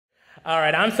All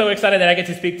right, I'm so excited that I get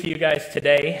to speak to you guys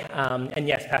today. And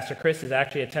yes, Pastor Chris is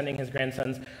actually attending his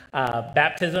grandson's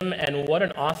baptism, and what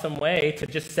an awesome way to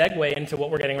just segue into what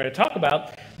we're getting ready to talk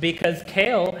about, because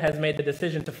Kale has made the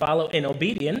decision to follow in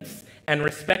obedience and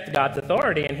respect God's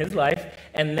authority in his life,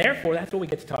 and therefore that's what we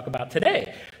get to talk about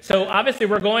today. So obviously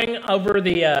we're going over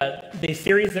the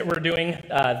series that we're doing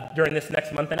during this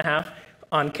next month and a half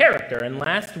on character, and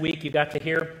last week you got to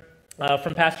hear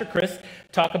from Pastor Chris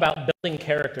talk about building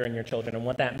character in your children and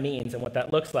what that means and what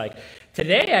that looks like.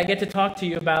 Today I get to talk to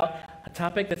you about a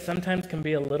topic that sometimes can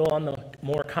be a little on the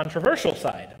more controversial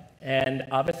side, and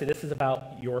obviously this is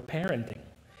about your parenting.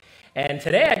 And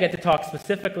today I get to talk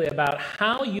specifically about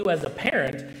how you as a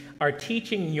parent are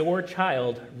teaching your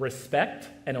child respect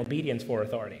and obedience for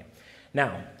authority.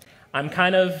 Now, I'm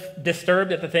kind of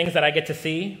disturbed at the things that I get to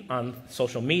see on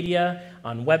social media,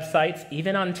 on websites,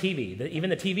 even on TV, even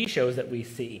the TV shows that we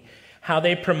see, how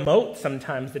they promote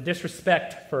sometimes the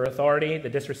disrespect for authority, the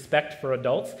disrespect for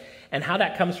adults, and how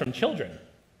that comes from children.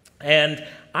 And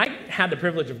I had the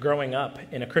privilege of growing up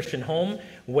in a Christian home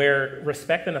where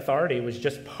respect and authority was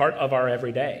just part of our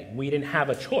everyday. We didn't have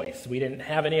a choice. We didn't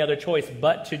have any other choice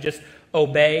but to just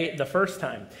obey the first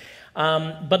time.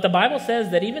 But the Bible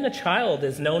says that even a child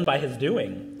is known by his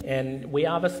doing, and we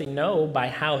obviously know by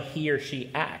how he or she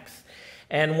acts.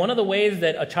 And one of the ways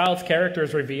that a child's character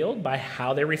is revealed by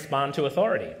how they respond to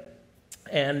authority.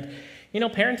 And, you know,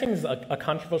 parenting is a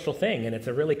controversial thing, and it's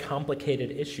a really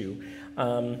complicated issue.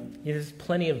 There's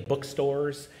plenty of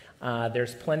bookstores,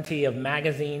 there's plenty of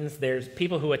magazines, there's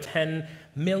people who attend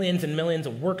millions and millions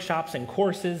of workshops and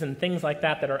courses and things like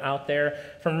that are out there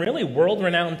from really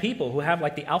world-renowned people who have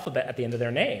like the alphabet at the end of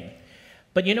their name.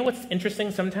 But you know what's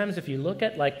interesting? Sometimes if you look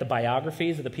at like the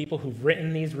biographies of the people who've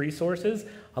written these resources,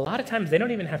 a lot of times they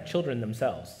don't even have children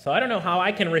themselves. So I don't know how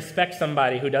I can respect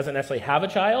somebody who doesn't necessarily have a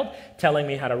child telling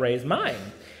me how to raise mine.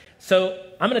 So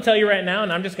I'm going to tell you right now,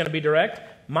 and I'm just going to be direct,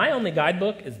 my only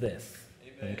guidebook is this.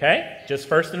 Okay? Just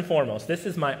first and foremost, this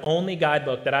is my only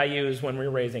guidebook that I use when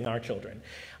we're raising our children.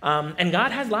 And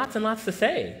God has lots and lots to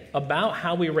say about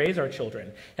how we raise our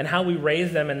children and how we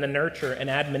raise them in the nurture and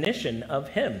admonition of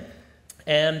Him.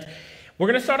 And we're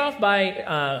going to start off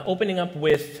by opening up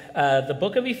with the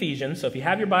book of Ephesians. So if you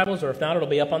have your Bibles, or if not, it'll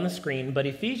be up on the screen. But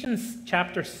Ephesians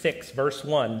chapter 6, verse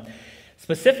 1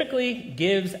 specifically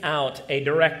gives out a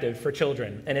directive for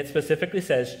children. And it specifically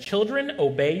says, "Children,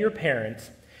 obey your parents,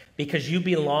 because you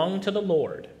belong to the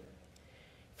Lord,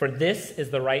 for this is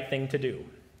the right thing to do."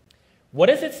 What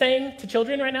is it saying to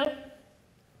children right now?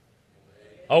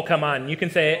 Oh, come on. You can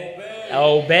say it.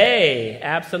 Obey.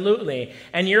 Absolutely.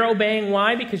 And you're obeying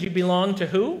why? Because you belong to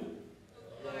who?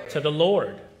 To the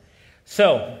Lord.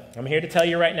 So, I'm here to tell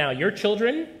you right now, your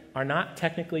children are not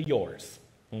technically yours.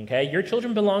 Okay? Your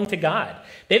children belong to God.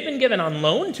 They've been given on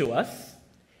loan to us,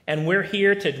 and we're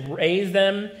here to raise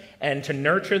them and to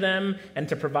nurture them and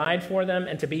to provide for them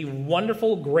and to be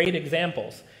wonderful, great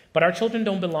examples. But our children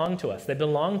don't belong to us. They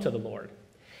belong to the Lord.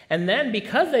 And then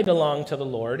because they belong to the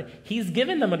Lord, He's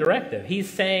given them a directive. He's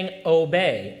saying,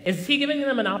 obey. Is He giving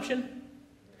them an option?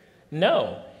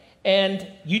 No. And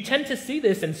you tend to see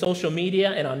this in social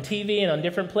media and on TV and on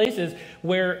different places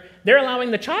where they're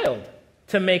allowing the child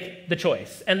to make the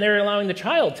choice. And they're allowing the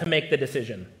child to make the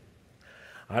decision.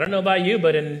 I don't know about you,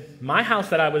 but in my house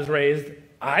that I was raised,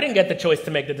 I didn't get the choice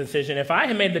to make the decision. If I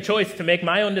had made the choice to make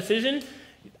my own decision,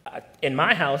 in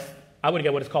my house, I would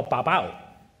get what is called papao.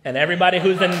 And everybody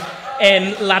who's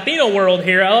in Latino world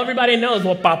here, everybody knows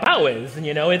what papao is.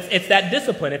 You know, it's that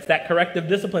discipline. It's that corrective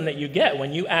discipline that you get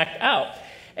when you act out.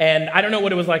 And I don't know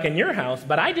what it was like in your house,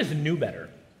 but I just knew better.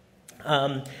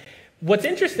 What's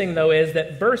interesting, though, is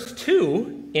that verse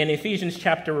 2 in Ephesians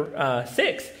chapter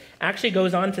 6 actually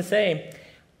goes on to say,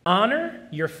 honor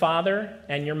your father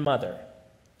and your mother.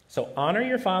 So honor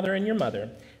your father and your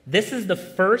mother. This is the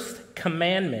first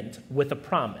commandment with a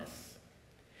promise.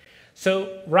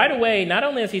 So right away, not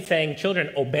only is he saying,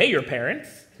 children, obey your parents,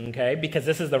 okay, because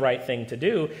this is the right thing to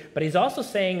do, but he's also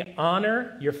saying,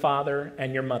 honor your father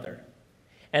and your mother.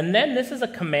 And then this is a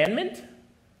commandment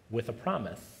with a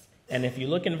promise. And if you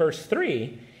look in verse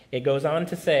 3, it goes on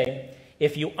to say,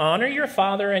 if you honor your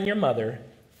father and your mother,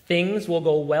 things will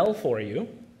go well for you,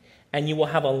 and you will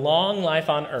have a long life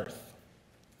on earth.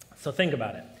 So think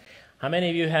about it. How many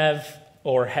of you have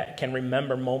or can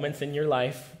remember moments in your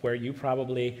life where you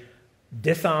probably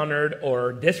dishonored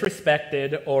or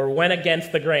disrespected or went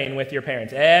against the grain with your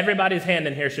parents? Everybody's hand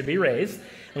in here should be raised,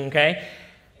 okay?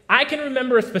 I can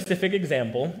remember a specific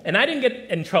example, and I didn't get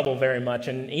in trouble very much,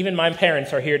 and even my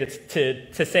parents are here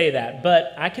to say that,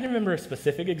 but I can remember a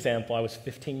specific example. I was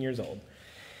 15 years old,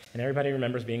 And everybody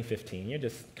remembers being 15. You're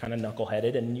just kind of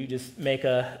knuckleheaded, and you just make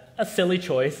a silly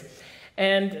choice.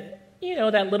 And, you know,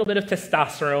 that little bit of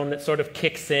testosterone that sort of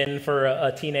kicks in for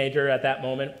a teenager at that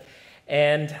moment.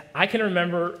 And I can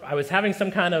remember I was having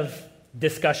some kind of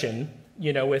discussion,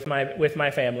 you know, with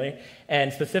my family,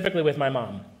 and specifically with my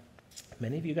mom.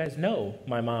 Many of you guys know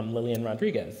my mom, Lillian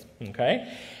Rodriguez,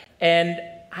 okay? And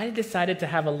I decided to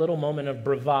have a little moment of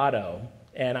bravado,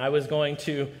 and I was going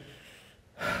to,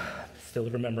 still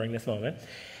remembering this moment,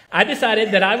 I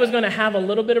decided that I was going to have a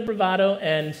little bit of bravado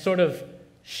and sort of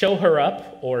show her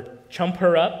up or chump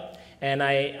her up, and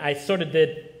I sort of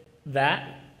did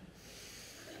that.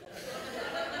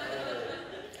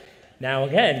 Now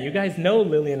again, you guys know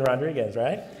Lillian Rodriguez,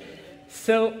 right?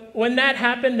 So when that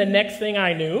happened, the next thing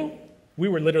I knew, we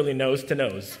were literally nose to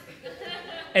nose.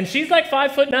 And she's like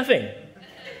 5'0".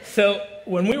 So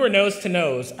when we were nose to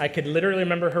nose, I could literally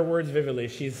remember her words vividly.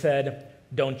 She said,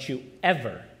 "Don't you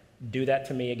ever do that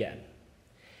to me again."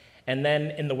 And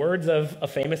then in the words of a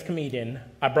famous comedian,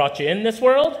 "I brought you in this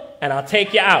world, and I'll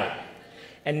take you out."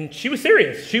 And she was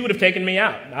serious. She would have taken me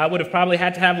out. I would have probably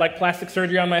had to have like plastic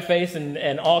surgery on my face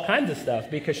and all kinds of stuff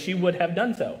because she would have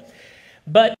done so.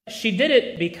 But she did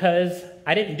it because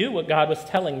I didn't do what God was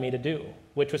telling me to do,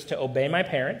 which was to obey my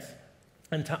parents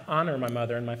and to honor my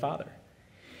mother and my father.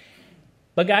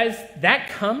 But guys, that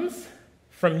comes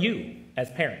from you as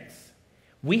parents.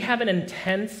 We have an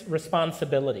intense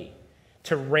responsibility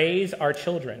to raise our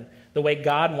children the way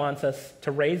God wants us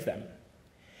to raise them.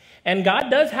 And God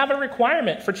does have a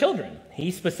requirement for children.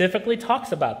 He specifically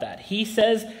talks about that. He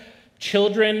says,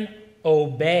 children,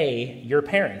 obey your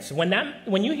parents.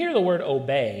 When you hear the word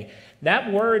obey,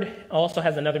 that word also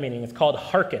has another meaning. It's called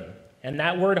hearken. And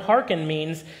that word hearken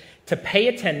means to pay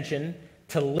attention,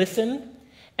 to listen,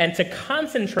 and to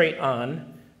concentrate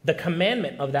on the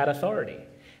commandment of that authority.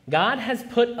 God has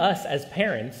put us as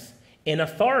parents in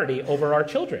authority over our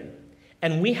children.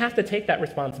 And we have to take that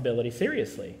responsibility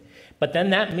seriously. But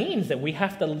then that means that we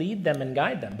have to lead them and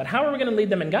guide them. But how are we going to lead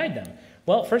them and guide them?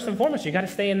 Well, first and foremost, you got to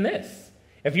stay in this.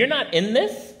 If you're not in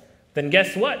this, then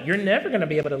guess what? You're never going to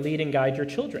be able to lead and guide your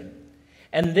children.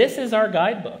 And this is our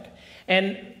guidebook.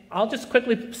 And I'll just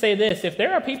quickly say this. If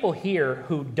there are people here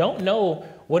who don't know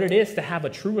what it is to have a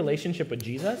true relationship with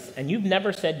Jesus, and you've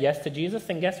never said yes to Jesus,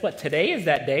 then guess what? Today is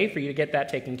that day for you to get that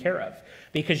taken care of.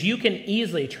 Because you can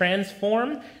easily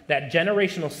transform that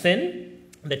generational sin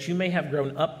that you may have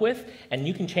grown up with, and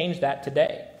you can change that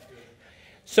today.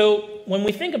 So when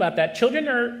we think about that, children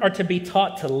are to be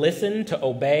taught to listen, to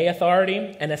obey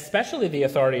authority, and especially the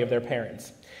authority of their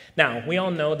parents. Now, we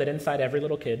all know that inside every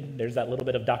little kid, there's that little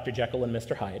bit of Dr. Jekyll and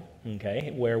Mr. Hyde,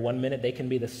 okay, where one minute they can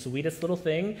be the sweetest little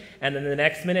thing, and then the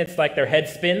next minute it's like their head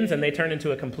spins and they turn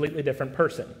into a completely different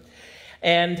person.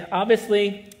 And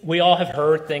obviously, we all have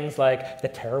heard things like the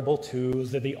terrible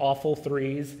 2s or the awful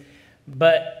 3s,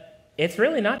 but it's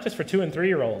really not just for 2 and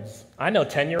 3-year-olds. I know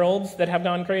 10-year-olds that have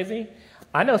gone crazy.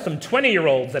 I know some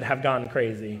 20-year-olds that have gone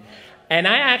crazy. And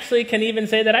I actually can even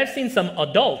say that I've seen some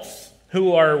adults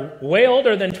who are way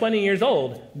older than 20 years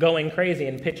old going crazy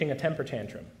and pitching a temper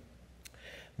tantrum.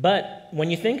 But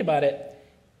when you think about it,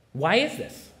 why is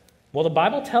this? Well, the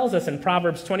Bible tells us in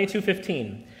Proverbs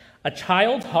 22:15, a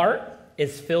child's heart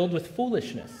is filled with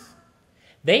foolishness.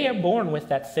 They are born with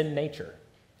that sin nature.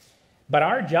 But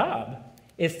our job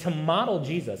is to model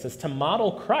Jesus, is to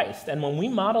model Christ. And when we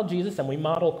model Jesus and we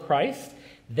model Christ,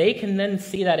 they can then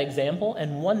see that example,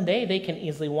 and one day they can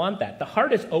easily want that. The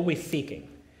heart is always seeking.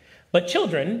 But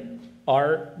children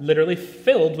are literally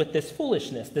filled with this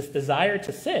foolishness, this desire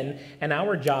to sin, and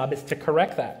our job is to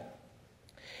correct that.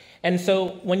 And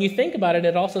so when you think about it,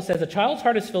 it also says a child's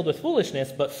heart is filled with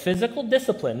foolishness, but physical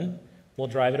discipline will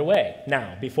drive it away.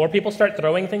 Now, before people start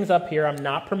throwing things up here, I'm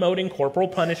not promoting corporal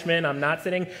punishment. I'm not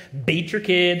saying beat your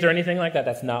kids or anything like that.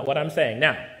 That's not what I'm saying.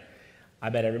 Now, I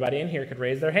bet everybody in here could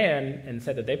raise their hand and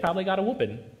said that they probably got a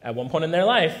whooping at one point in their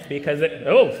life because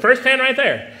first hand right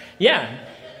there. Yeah,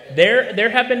 there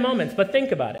have been moments, but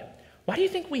think about it. Why do you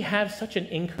think we have such an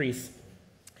increase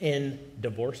in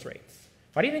divorce rates?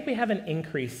 Why do you think we have an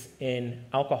increase in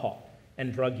alcohol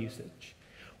and drug usage?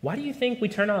 Why do you think we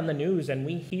turn on the news and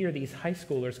we hear these high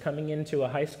schoolers coming into a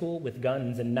high school with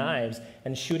guns and knives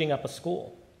and shooting up a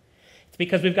school? It's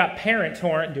because we've got parents who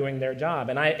aren't doing their job.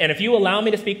 And if you allow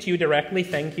me to speak to you directly,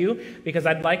 thank you, because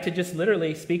I'd like to just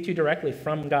literally speak to you directly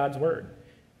from God's word.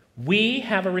 We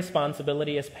have a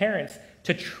responsibility as parents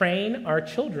to train our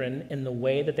children in the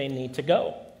way that they need to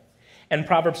go. And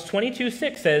Proverbs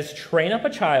 22:6 says, train up a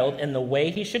child in the way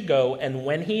he should go, and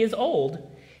when he is old,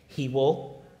 he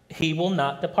will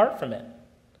not depart from it.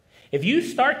 If you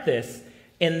start this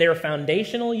in their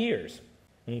foundational years,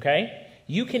 okay,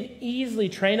 You can easily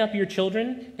train up your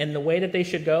children in the way that they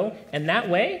should go, and that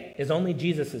way is only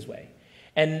Jesus' way.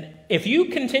 And if you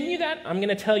continue that, I'm going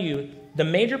to tell you, the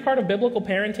major part of biblical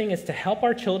parenting is to help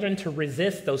our children to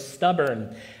resist those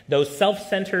stubborn, those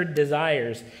self-centered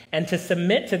desires, and to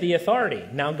submit to the authority.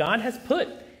 Now, God has put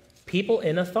people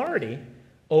in authority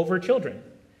over children.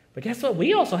 But guess what?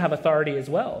 We also have authority as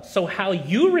well. So how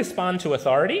you respond to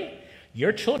authority,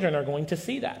 your children are going to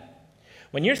see that.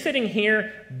 When you're sitting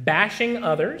here bashing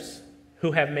others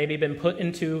who have maybe been put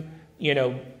into,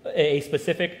 a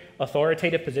specific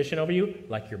authoritative position over you,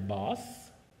 like your boss,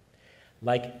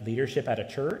 like leadership at a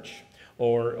church,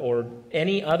 or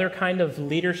any other kind of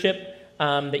leadership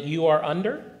that you are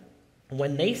under,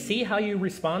 when they see how you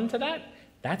respond to that,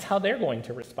 that's how they're going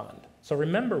to respond. So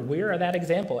remember, we are that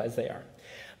example as they are.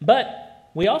 But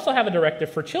we also have a directive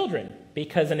for children,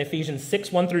 because in Ephesians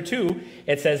 6, 1 through 2,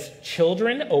 it says,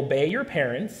 "Children, obey your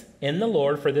parents in the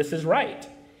Lord, for this is right.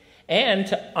 And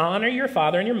to honor your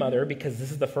father and your mother, because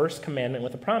this is the first commandment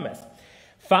with a promise."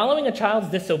 Following a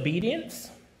child's obedience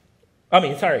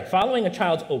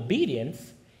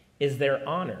is their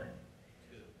honor.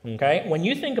 Okay? When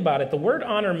you think about it, the word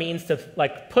honor means to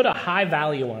put a high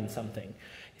value on something.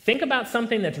 Think about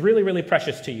something that's really, really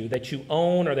precious to you, that you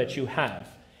own or that you have.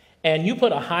 And you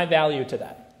put a high value to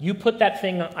that. You put that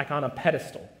thing on a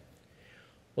pedestal.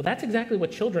 Well, that's exactly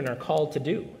what children are called to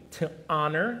do, to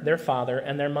honor their father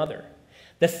and their mother.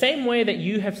 The same way that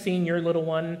you have seen your little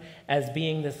one as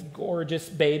being this gorgeous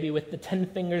baby with the 10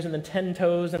 fingers and the 10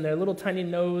 toes and their little tiny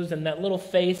nose and that little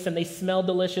face, and they smell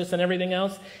delicious and everything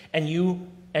else, and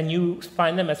you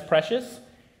find them as precious,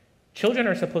 children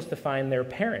are supposed to find their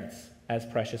parents as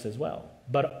precious as well.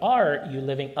 But are you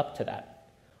living up to that?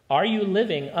 Are you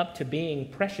living up to being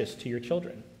precious to your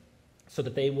children so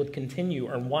that they would continue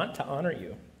or want to honor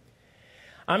you?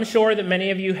 I'm sure that many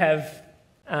of you have,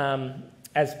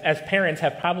 as parents,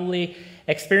 have probably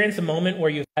experienced a moment where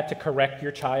you've had to correct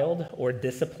your child or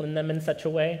discipline them in such a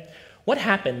way. What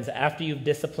happens after you've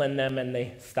disciplined them and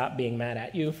they stop being mad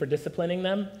at you for disciplining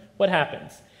them? What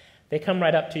happens? They come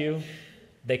right up to you,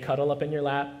 they cuddle up in your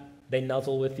lap, they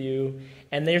nuzzle with you,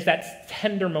 and there's that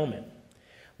tender moment.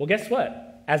 Well, guess what?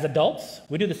 As adults,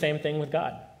 we do the same thing with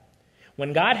God.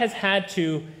 When God has had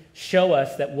to show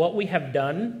us that what we have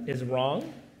done is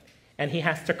wrong, and he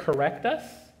has to correct us,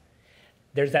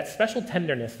 there's that special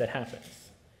tenderness that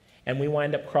happens. And we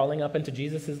wind up crawling up into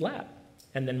Jesus' lap,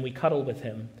 and then we cuddle with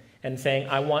him and saying,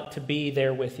 "I want to be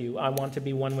there with you. I want to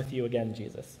be one with you again,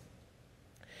 Jesus."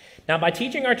 Now, by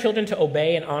teaching our children to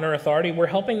obey and honor authority, we're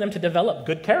helping them to develop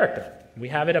good character. We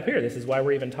have it up here. This is why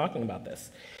we're even talking about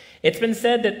this. It's been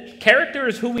said that character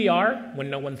is who we are when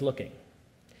no one's looking.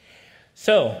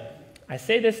 So, I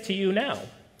say this to you now.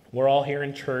 We're all here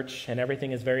in church, and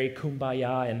everything is very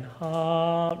kumbaya and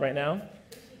right now.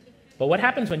 But what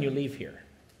happens when you leave here?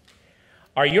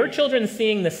 Are your children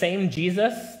seeing the same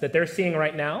Jesus that they're seeing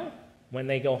right now when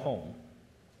they go home?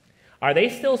 Are they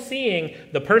still seeing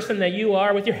the person that you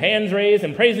are with your hands raised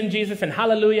and praising Jesus and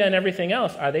hallelujah and everything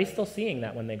else? Are they still seeing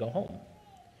that when they go home?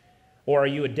 Or are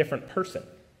you a different person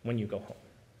when you go home?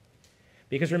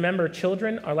 Because remember,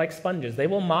 children are like sponges. They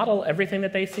will model everything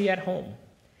that they see at home.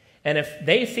 And if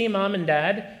they see mom and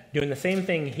dad doing the same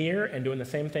thing here and doing the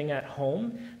same thing at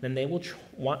home, then they will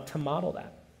want to model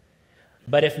that.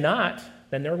 But if not,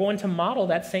 then they're going to model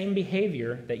that same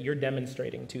behavior that you're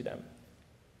demonstrating to them.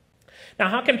 Now,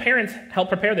 how can parents help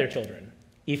prepare their children?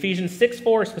 Ephesians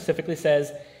 6:4 specifically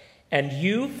says, "And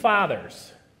you,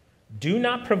 fathers, do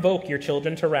not provoke your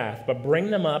children to wrath, but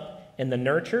bring them up in the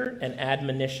nurture and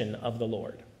admonition of the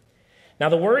Lord." Now,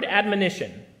 the word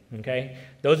admonition, okay,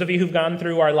 those of you who've gone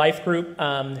through our life group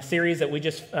series that we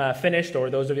just finished, or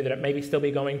those of you that maybe still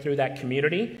be going through that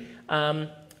community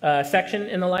section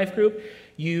in the life group,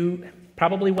 you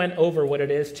probably went over what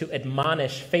it is to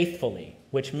admonish faithfully,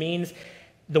 which means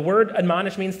the word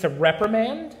admonish means to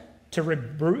reprimand, to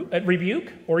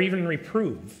rebuke, or even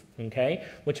reprove, okay?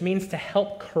 Which means to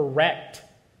help correct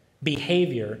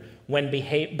behavior when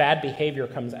bad behavior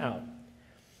comes out.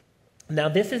 Now,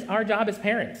 this is our job as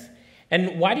parents.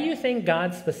 And why do you think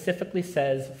God specifically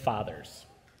says fathers?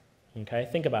 Okay,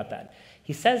 think about that.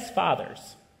 He says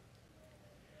fathers.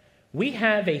 We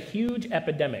have a huge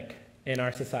epidemic in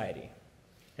our society,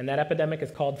 and that epidemic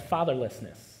is called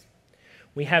fatherlessness.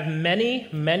 We have many,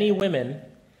 many women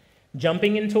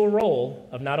jumping into a role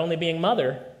of not only being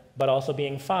mother, but also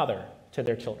being father to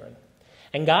their children.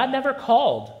 And God never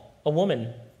called a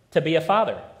woman to be a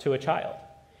father to a child.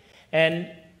 And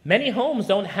many homes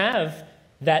don't have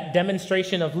that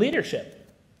demonstration of leadership.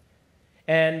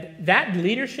 And that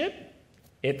leadership,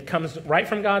 it comes right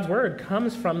from God's word,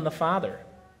 comes from the father.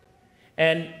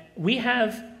 And we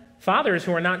have fathers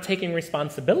who are not taking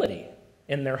responsibility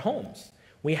in their homes.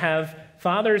 We have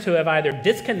fathers who have either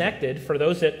disconnected, for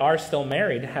those that are still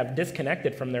married, have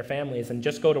disconnected from their families and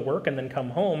just go to work and then come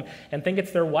home and think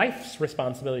it's their wife's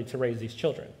responsibility to raise these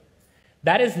children.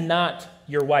 That is not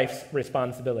your wife's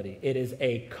responsibility. It is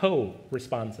a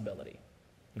co-responsibility,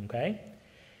 okay?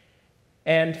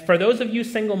 And for those of you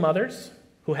single mothers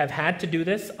who have had to do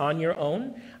this on your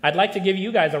own, I'd like to give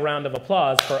you guys a round of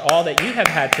applause for all that you have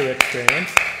had to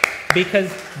experience,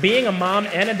 because being a mom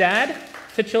and a dad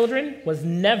to children was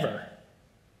never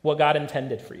what God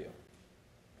intended for you.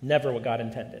 Never what God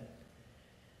intended.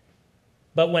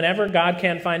 But whenever God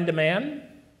can't find a man,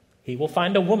 he will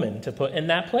find a woman to put in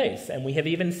that place. And we have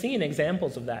even seen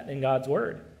examples of that in God's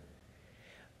word.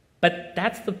 But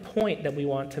that's the point that we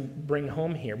want to bring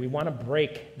home here. We want to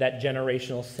break that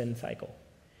generational sin cycle.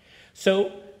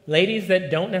 So ladies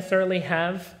that don't necessarily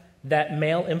have that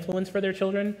male influence for their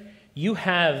children, you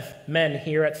have men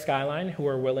here at Skyline who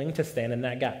are willing to stand in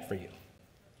that gap for you.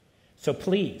 So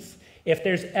please, if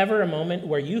there's ever a moment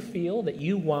where you feel that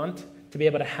you want to be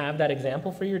able to have that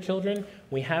example for your children,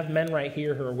 we have men right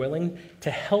here who are willing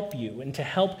to help you and to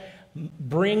help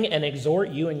bring and exhort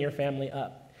you and your family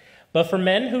up. But for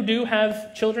men who do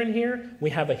have children here, we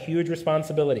have a huge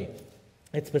responsibility.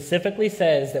 It specifically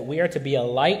says that we are to be a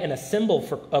light and a symbol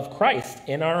of Christ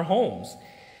in our homes.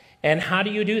 And how do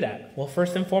you do that? Well,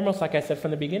 first and foremost, like I said from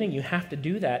the beginning, you have to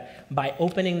do that by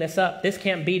opening this up. This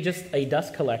can't be just a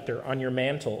dust collector on your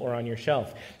mantle or on your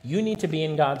shelf. You need to be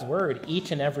in God's word each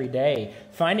and every day,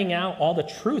 finding out all the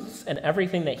truths and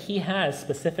everything that he has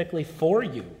specifically for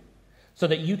you so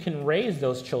that you can raise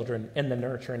those children in the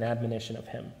nurture and admonition of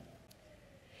him.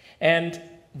 And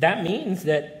that means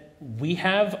that we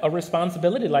have a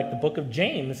responsibility, like the book of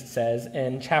James says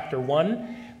in chapter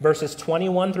 1, verses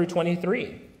 21 through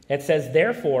 23. It says,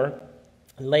 therefore,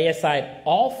 lay aside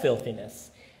all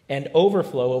filthiness and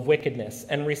overflow of wickedness,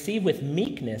 and receive with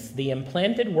meekness the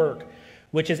implanted work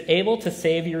which is able to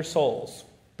save your souls.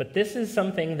 But this is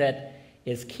something that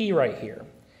is key right here.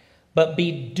 But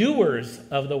be doers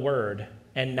of the word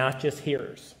and not just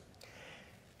hearers.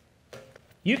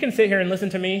 You can sit here and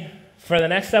listen to me for the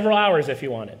next several hours if you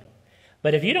wanted.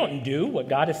 But if you don't do what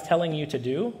God is telling you to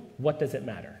do, what does it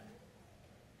matter?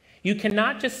 You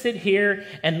cannot just sit here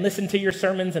and listen to your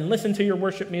sermons and listen to your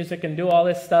worship music and do all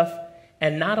this stuff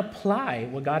and not apply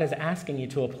what God is asking you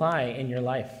to apply in your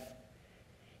life.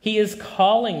 He is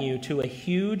calling you to a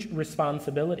huge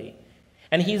responsibility.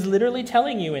 And he's literally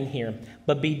telling you in here,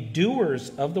 but be doers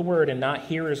of the word and not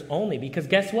hearers only. Because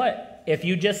guess what? If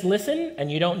you just listen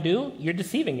and you don't do, you're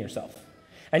deceiving yourself.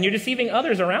 And you're deceiving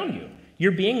others around you.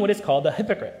 You're being what is called a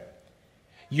hypocrite.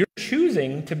 You're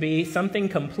choosing to be something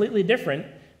completely different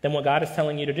than what God is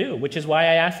telling you to do, which is why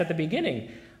I asked at the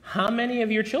beginning, how many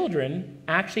of your children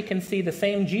actually can see the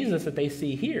same Jesus that they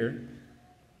see here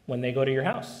when they go to your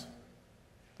house?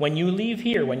 When you leave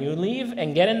here, when you leave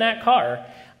and get in that car,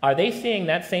 are they seeing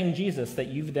that same Jesus that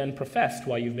you've then professed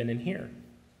while you've been in here?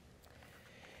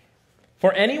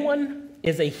 For anyone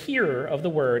is a hearer of the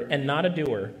word and not a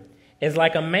doer is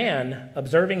like a man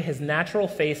observing his natural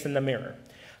face in the mirror.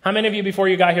 How many of you before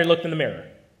you got here looked in the mirror?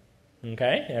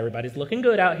 Okay, everybody's looking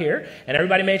good out here, and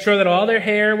everybody made sure that all their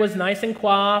hair was nice and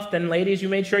coiffed, and ladies, you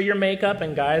made sure your makeup,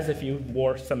 and guys, if you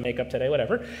wore some makeup today,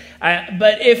 whatever.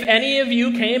 But if any of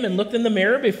you came and looked in the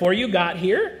mirror before you got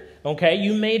here, okay,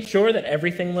 you made sure that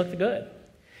everything looked good.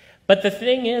 But the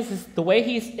thing is the way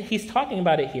he's talking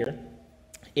about it here,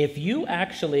 if you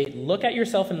actually look at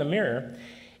yourself in the mirror,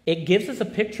 it gives us a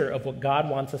picture of what God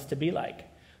wants us to be like.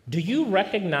 Do you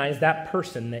recognize that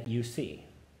person that you see?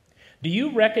 Do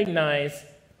you recognize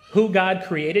who God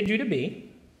created you to be,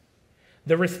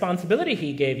 the responsibility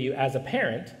he gave you as a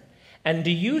parent, and do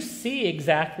you see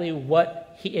exactly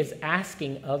what he is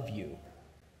asking of you?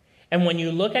 And when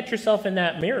you look at yourself in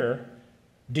that mirror,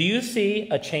 do you see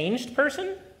a changed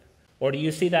person, or do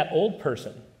you see that old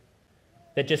person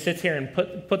that just sits here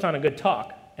and puts on a good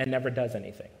talk and never does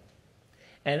anything?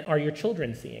 And are your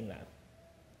children seeing that?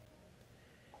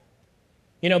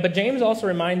 But James also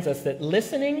reminds us that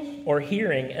listening or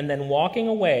hearing and then walking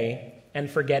away and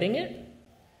forgetting it,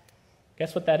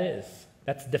 guess what that is?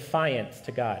 That's defiance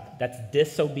to God. That's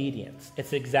disobedience.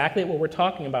 It's exactly what we're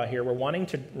talking about here. We're wanting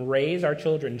to raise our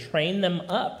children, train them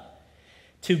up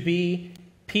to be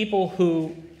people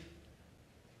who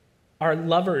are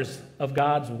lovers of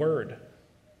God's word.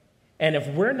 And if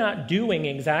we're not doing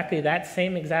exactly that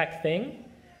same exact thing,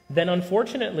 then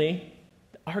unfortunately,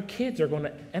 our kids are going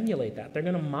to emulate that. They're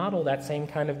going to model that same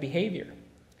kind of behavior.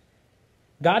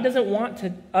 God doesn't want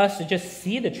us to just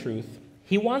see the truth.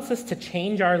 He wants us to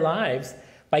change our lives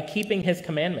by keeping his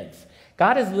commandments.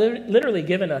 God has literally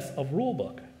given us a rule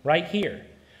book right here.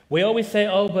 We always say,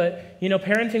 oh, but,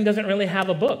 parenting doesn't really have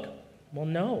a book. Well,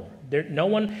 no.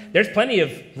 There's plenty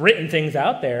of written things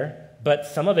out there, but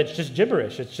some of it's just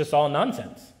gibberish. It's just all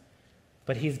nonsense.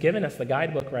 But he's given us the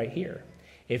guidebook right here.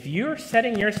 If you're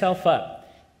setting yourself up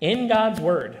in God's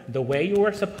word the way you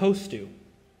are supposed to,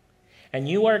 and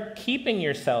you are keeping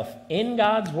yourself in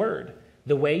God's word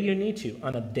the way you need to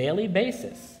on a daily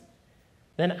basis,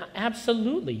 then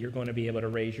absolutely you're going to be able to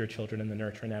raise your children in the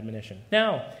nurture and admonition.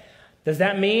 Now, does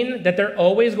that mean that they're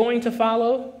always going to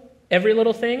follow every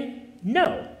little thing?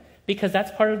 No, because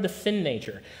that's part of the sin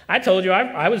nature. I told you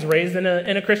I was raised in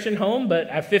a Christian home, but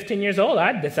at 15 years old,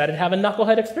 I decided to have a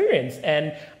knucklehead experience,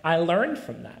 and I learned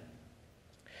from that.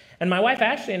 And my wife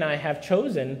Ashley and I have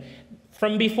chosen,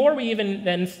 from before we even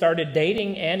then started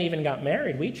dating and even got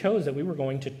married, we chose that we were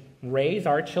going to raise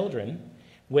our children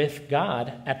with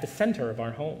God at the center of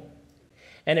our home.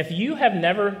 And if you have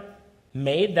never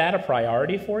made that a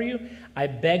priority for you, I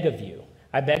beg of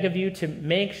you to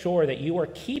make sure that you are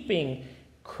keeping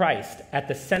Christ at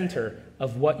the center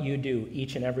of what you do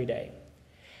each and every day.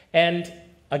 And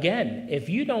again, if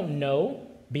you don't know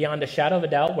beyond a shadow of a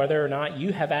doubt whether or not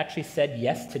you have actually said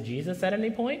yes to Jesus at any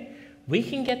point, we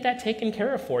can get that taken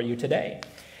care of for you today.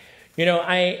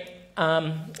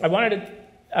 I'm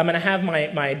going to have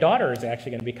my daughter is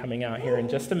actually going to be coming out here in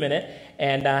just a minute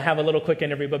and have a little quick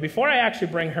interview. But before I actually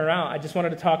bring her out, I just wanted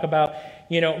to talk about,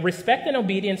 respect and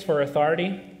obedience for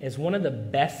authority is one of the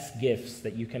best gifts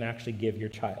that you can actually give your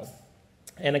child.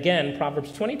 And again,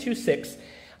 Proverbs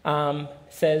 22:6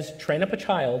 says, train up a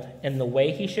child in the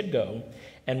way he should go,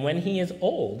 and when he is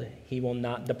old, he will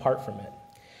not depart from it.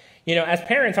 As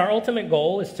parents, our ultimate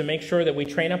goal is to make sure that we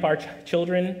train up our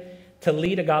children to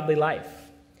lead a godly life.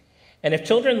 And if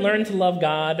children learn to love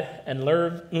God and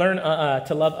learn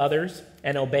to love others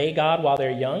and obey God while they're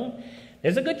young,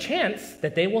 there's a good chance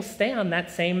that they will stay on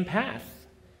that same path.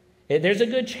 There's a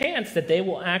good chance that they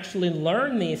will actually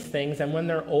learn these things, and when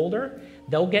they're older,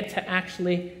 they'll get to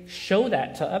actually show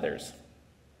that to others.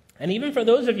 And even for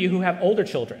those of you who have older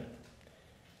children,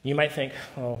 you might think,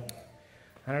 oh,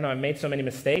 I don't know, I've made so many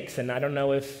mistakes, and I don't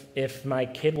know if my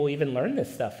kid will even learn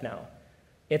this stuff now.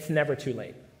 It's never too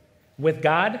late. With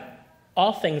God,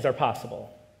 all things are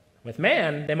possible. With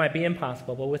man, they might be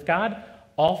impossible, but with God,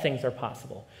 all things are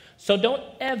possible. So don't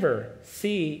ever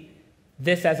see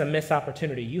this as a missed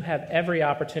opportunity. You have every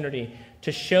opportunity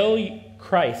to show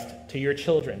Christ to your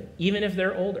children, even if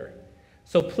they're older.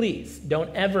 So please,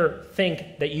 don't ever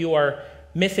think that you are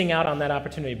missing out on that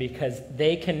opportunity, because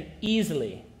they can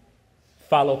easily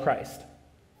follow Christ.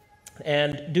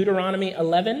 And Deuteronomy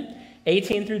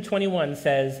 11:18 through 21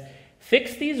 says,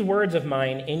 fix these words of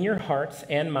mine in your hearts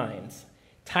and minds.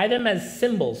 Tie them as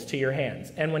symbols to your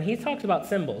hands. And when he talks about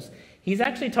symbols, he's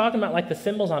actually talking about like the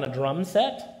cymbals on a drum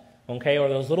set, okay, or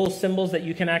those little cymbals that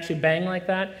you can actually bang like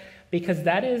that, because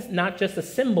that is not just a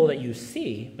symbol that you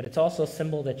see, but it's also a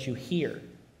symbol that you hear.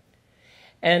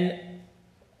 And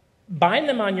bind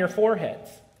them on your foreheads.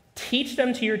 Teach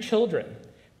them to your children,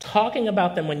 talking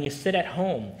about them when you sit at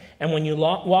home and when you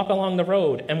walk along the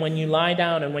road and when you lie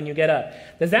down and when you get up.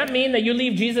 Does that mean that you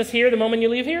leave Jesus here the moment you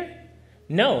leave here?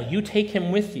 No, you take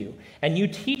him with you, and you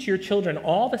teach your children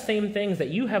all the same things that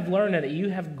you have learned and that you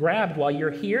have grabbed while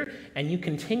you're here, and you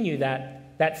continue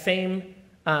that same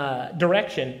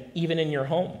direction even in your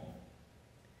home.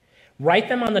 Write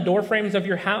them on the doorframes of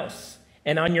your house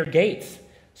and on your gates,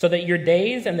 so that your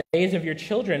days and the days of your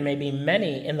children may be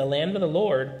many in the land of the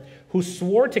Lord, who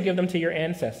swore to give them to your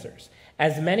ancestors,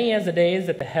 as many as the days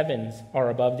that the heavens are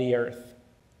above the earth.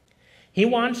 He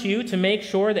wants you to make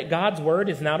sure that God's word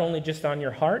is not only just on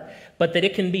your heart, but that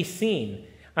it can be seen.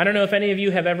 I don't know if any of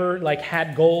you have ever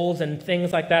had goals and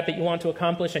things like that you want to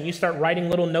accomplish, and you start writing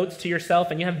little notes to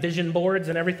yourself, and you have vision boards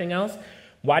and everything else.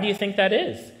 Why do you think that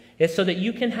is? It's so that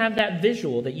you can have that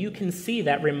visual, that you can see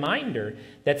that reminder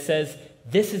that says,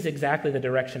 this is exactly the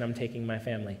direction I'm taking my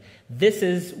family. This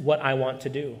is what I want to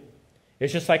do.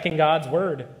 It's just like in God's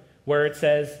word, where it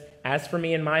says, as for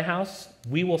me and my house,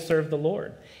 we will serve the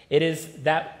Lord. It is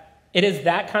that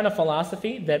kind of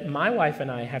philosophy that my wife and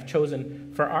I have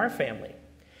chosen for our family.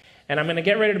 And I'm going to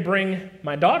get ready to bring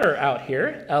my daughter out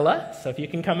here, Ella, so if you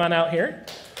can come on out here.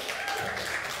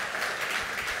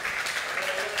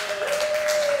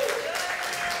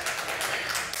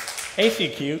 Ain't she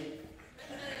cute?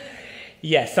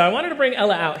 Yes, so I wanted to bring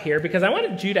Ella out here because I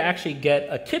wanted you to actually get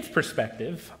a kid's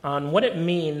perspective on what it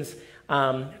means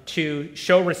to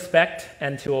show respect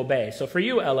and to obey. So for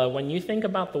you, Ella, when you think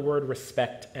about the word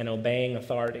respect and obeying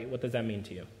authority, what does that mean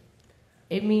to you?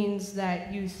 It means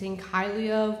that you think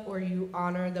highly of or you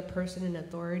honor the person in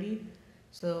authority.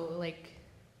 So, like,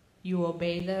 you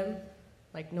obey them,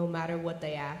 like, no matter what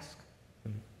they ask.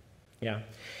 Yeah.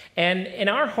 And in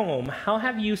our home, how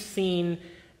have you seen,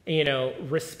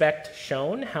 respect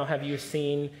shown? How have you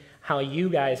seen how you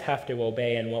guys have to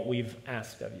obey and what we've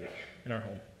asked of you in our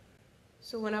home?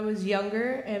 So when I was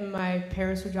younger and my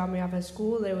parents would drop me off at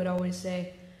school, they would always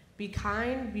say, be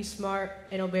kind, be smart,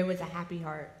 and obey with a happy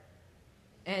heart.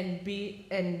 And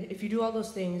if you do all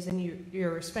those things, then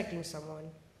you're respecting someone.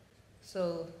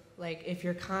 So, like, if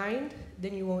you're kind,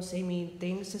 then you won't say mean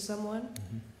things to someone.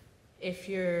 Mm-hmm. If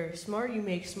you're smart, you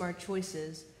make smart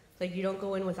choices. Like, you don't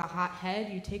go in with a hot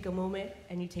head. You take a moment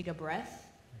and you take a breath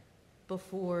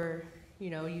before,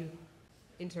 you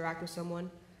interact with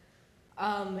someone.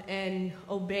 And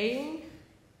obeying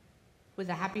with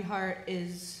a happy heart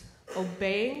is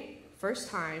obeying first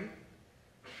time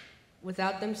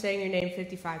without them saying your name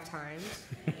 55 times.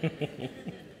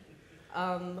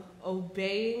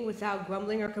 Obeying without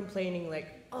grumbling or complaining,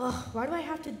 like, oh, why do I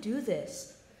have to do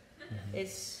this? Mm-hmm.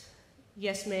 It's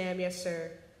yes, ma'am, yes,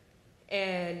 sir.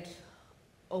 And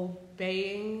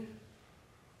obeying,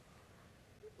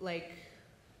 like,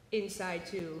 inside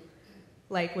too,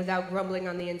 like, without grumbling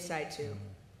on the inside too.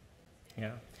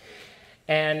 Yeah.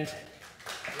 And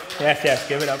yes,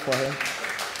 give it up for him.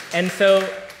 And so,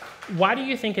 why do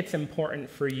you think it's important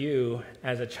for you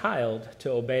as a child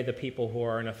to obey the people who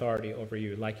are in authority over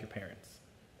you, like your parents?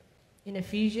 In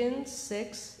Ephesians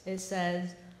 6, it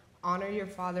says, honor your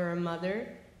father and mother.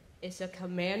 It's a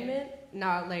commandment,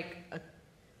 not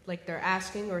like they're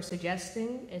asking or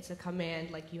suggesting. It's a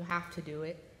command, like you have to do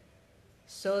it,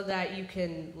 so that you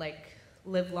can, like,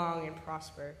 live long and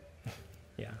prosper.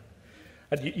 Yeah.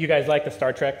 You guys like the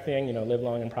Star Trek thing, live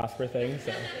long and prosper thing?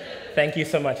 So thank you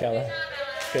so much, Ella.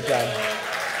 Good job.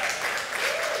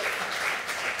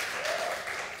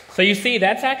 So you see,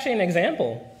 that's actually an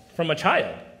example from a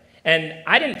child. And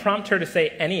I didn't prompt her to say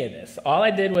any of this. All I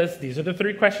did was, these are the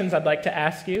 3 questions I'd like to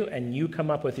ask you, and you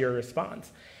come up with your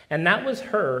response. And that was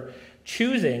her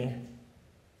choosing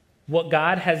what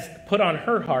God has put on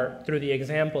her heart through the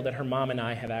example that her mom and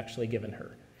I have actually given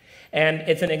her. And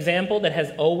it's an example that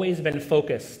has always been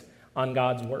focused on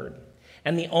God's word.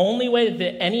 And the only way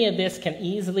that any of this can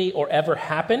easily or ever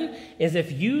happen is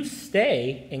if you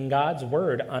stay in God's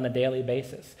word on a daily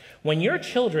basis. When your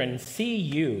children see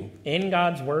you in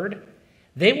God's word,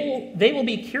 they will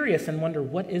be curious and wonder,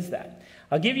 what is that?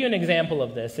 I'll give you an example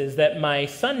of this, is that my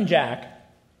son Jack,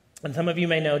 and some of you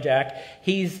may know Jack,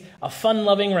 he's a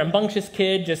fun-loving, rambunctious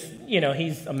kid,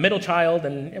 he's a middle child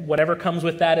and whatever comes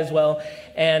with that as well.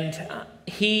 And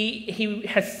he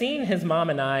has seen his mom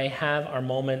and I have our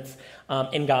moments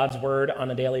in God's word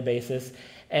on a daily basis.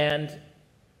 And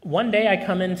one day I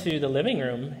come into the living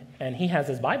room and he has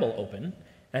his Bible open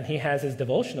and he has his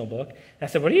devotional book. And I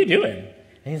said, what are you doing?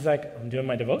 And he's like, I'm doing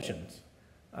my devotions.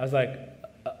 I was like,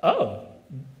 oh,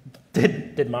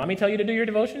 did mommy tell you to do your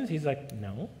devotions? He's like,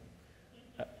 no.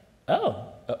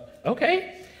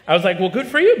 Okay. I was like, well, good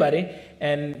for you, buddy.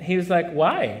 And he was like,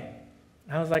 why?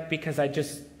 I was like, because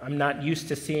I'm not used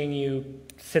to seeing you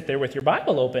sit there with your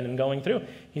Bible open and going through.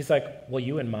 He's like, well,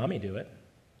 you and mommy do it.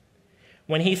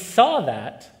 When he saw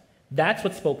that, that's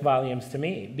what spoke volumes to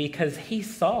me, because he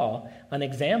saw an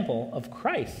example of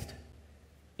Christ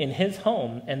in his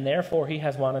home, and therefore he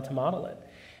has wanted to model it.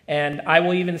 And I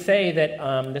will even say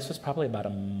that this was probably about a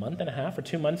month and a half or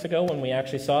 2 months ago when we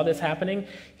actually saw this happening.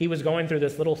 He was going through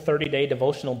this little 30-day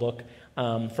devotional book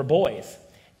for boys.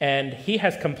 And he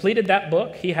has completed that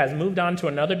book. He has moved on to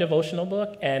another devotional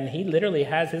book, and he literally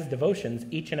has his devotions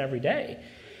each and every day.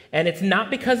 And it's not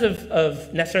because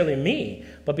of necessarily me,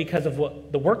 but because of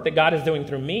the work that God is doing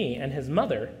through me and his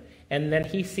mother, and then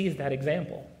he sees that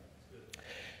example.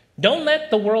 Don't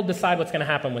let the world decide what's going to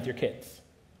happen with your kids.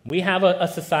 We have a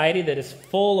society that is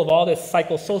full of all this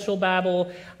psychosocial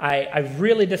babble. I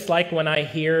really dislike when I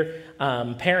hear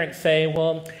parents say,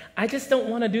 well, I just don't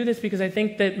want to do this because I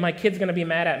think that my kid's going to be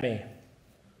mad at me.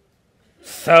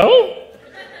 So?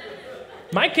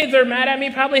 My kids are mad at me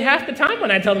probably half the time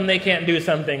when I tell them they can't do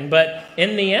something, but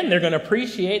in the end, they're going to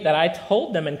appreciate that I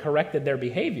told them and corrected their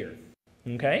behavior.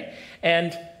 Okay?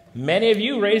 And many of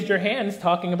you raised your hands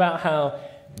talking about how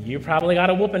you probably got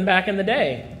a whooping back in the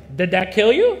day. Did that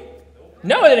kill you?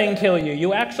 No, it didn't kill you.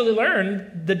 You actually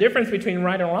learned the difference between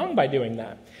right and wrong by doing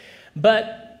that.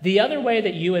 But the other way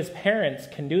that you as parents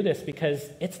can do this, because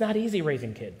it's not easy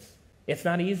raising kids. It's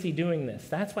not easy doing this.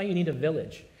 That's why you need a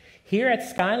village. Here at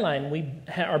Skyline, we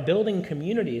are building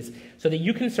communities so that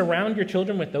you can surround your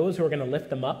children with those who are going to lift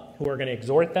them up, who are going to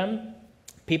exhort them,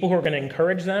 people who are going to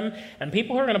encourage them, and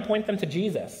people who are going to point them to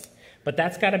Jesus. But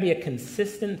that's got to be a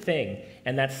consistent thing,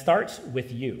 and that starts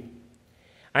with you.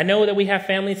 I know that we have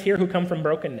families here who come from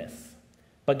brokenness,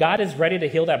 but God is ready to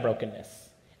heal that brokenness.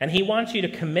 And he wants you to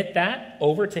commit that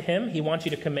over to him. He wants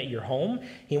you to commit your home.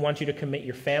 He wants you to commit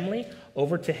your family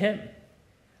over to him.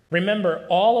 Remember,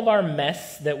 all of our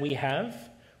mess that we have,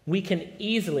 we can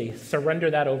easily surrender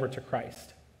that over to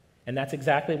Christ. And that's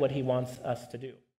exactly what he wants us to do.